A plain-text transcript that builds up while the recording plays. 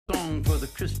song for the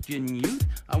Christian youth.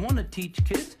 I want to teach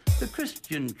kids the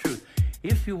Christian truth.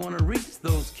 If you want to reach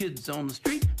those kids on the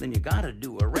street, then you gotta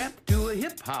do a rap to a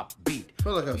hip-hop beat. I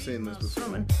feel like I've seen this before.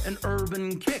 Sermon, an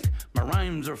urban kick. My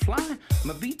rhymes are fly,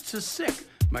 my beats are sick.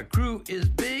 My crew is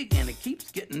big and it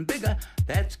keeps getting bigger.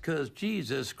 That's 'cause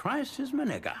Jesus Christ is my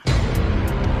nigga.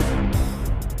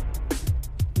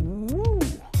 Woo.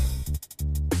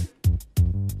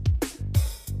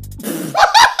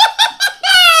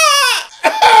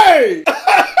 Hey!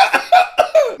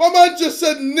 My man just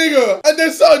said nigga and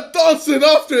then started dancing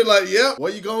after it like, yeah,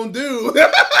 what you gonna do?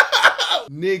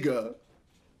 Nigga.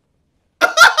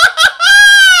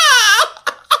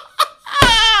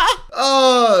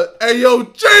 Hey yo,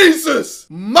 Jesus!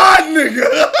 My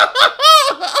nigga!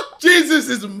 Jesus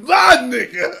is my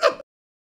nigga!